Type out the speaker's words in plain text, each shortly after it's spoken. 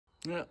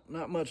Yeah,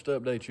 not much to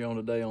update you on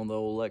today on the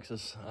old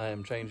Lexus. I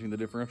am changing the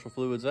differential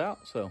fluids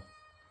out, so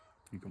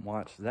you can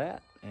watch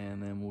that,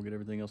 and then we'll get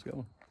everything else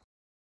going.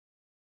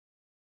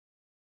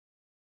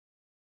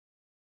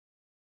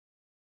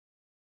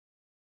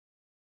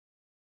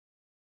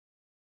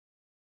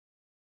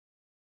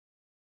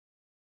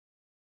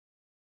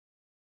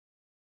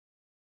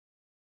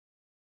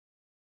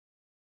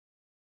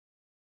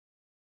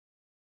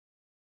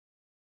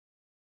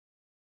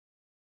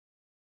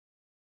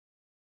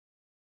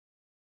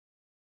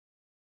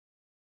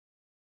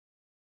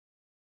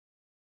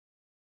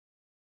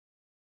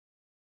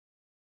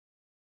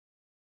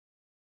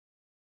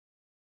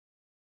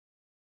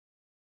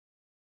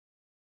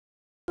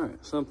 All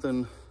right,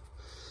 something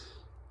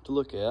to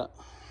look at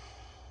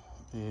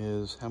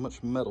is how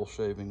much metal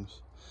shavings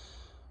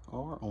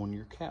are on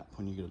your cap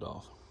when you get it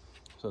off.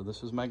 So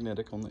this is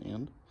magnetic on the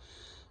end.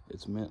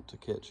 It's meant to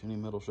catch any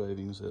metal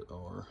shavings that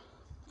are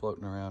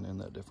floating around in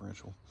that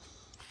differential.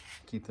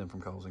 Keep them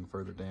from causing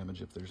further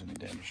damage if there's any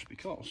damage to be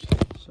caused.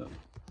 So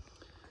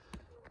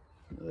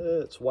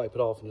let's wipe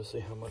it off and just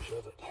see how much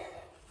of it.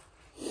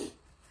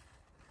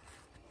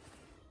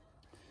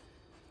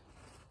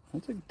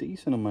 That's a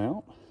decent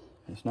amount.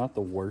 It's not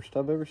the worst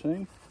I've ever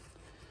seen,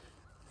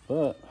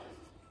 but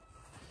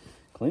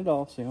clean it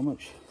off, see how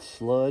much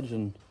sludge,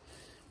 and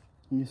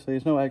you see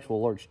it's no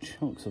actual large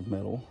chunks of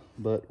metal,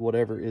 but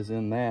whatever is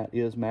in that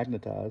is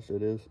magnetized.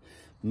 It is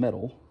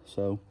metal,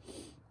 so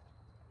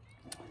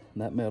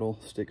that metal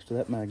sticks to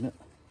that magnet,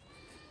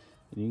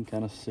 and you can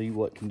kind of see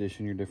what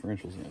condition your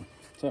differential's in.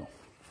 So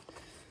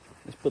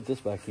let's put this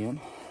back in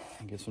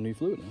and get some new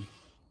fluid in.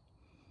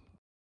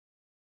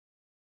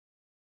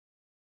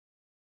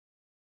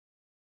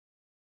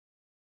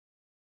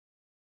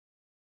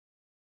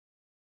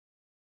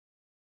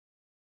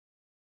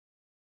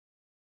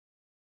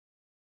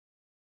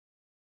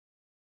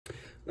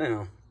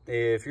 Now,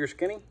 if you're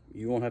skinny,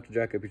 you won't have to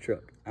jack up your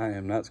truck. I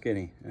am not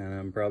skinny, and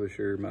I'm probably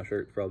sure my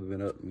shirt's probably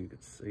been up and you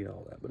can see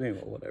all that. But anyway,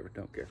 whatever,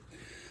 don't care.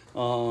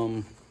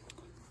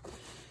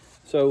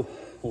 So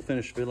we'll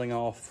finish filling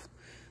off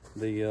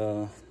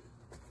the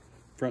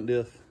front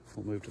diff.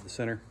 We'll move to the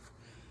center,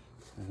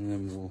 and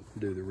then we'll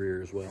do the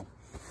rear as well.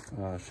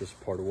 It's just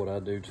part of what I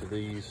do to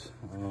these.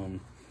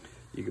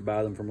 You could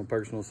buy them from a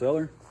personal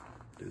seller,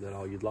 do that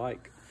all you'd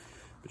like,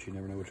 but you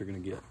never know what you're gonna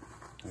get.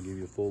 I'll give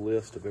you a full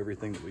list of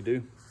everything that we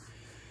do.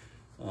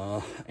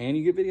 And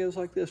you get videos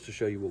like this to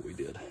show you what we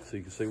did, so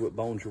you can see what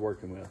bones you're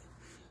working with.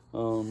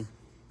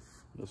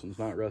 This one's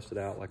not rusted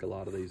out like a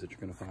lot of these that you're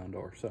gonna find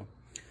are. So,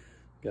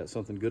 got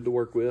something good to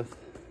work with,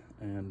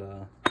 and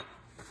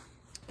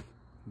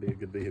be a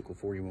good vehicle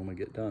for you when we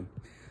get done.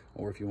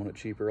 Or if you want it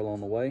cheaper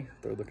along the way,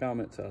 throw the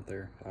comments out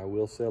there. I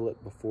will sell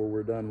it before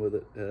we're done with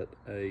it at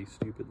a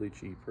stupidly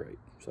cheap rate.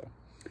 So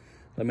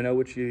let me know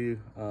what you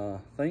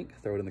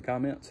think. Throw it in the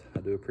comments. I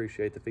do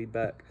appreciate the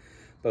feedback,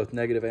 both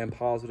negative and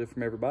positive,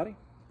 from everybody.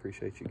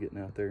 Appreciate you getting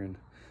out there and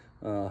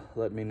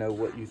letting me know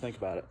what you think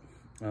about it.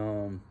 If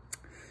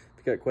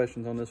you got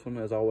questions on this one,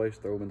 as always,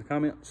 throw them in the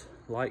comments.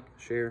 Like,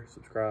 share,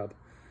 subscribe,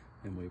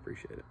 and we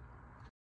appreciate it.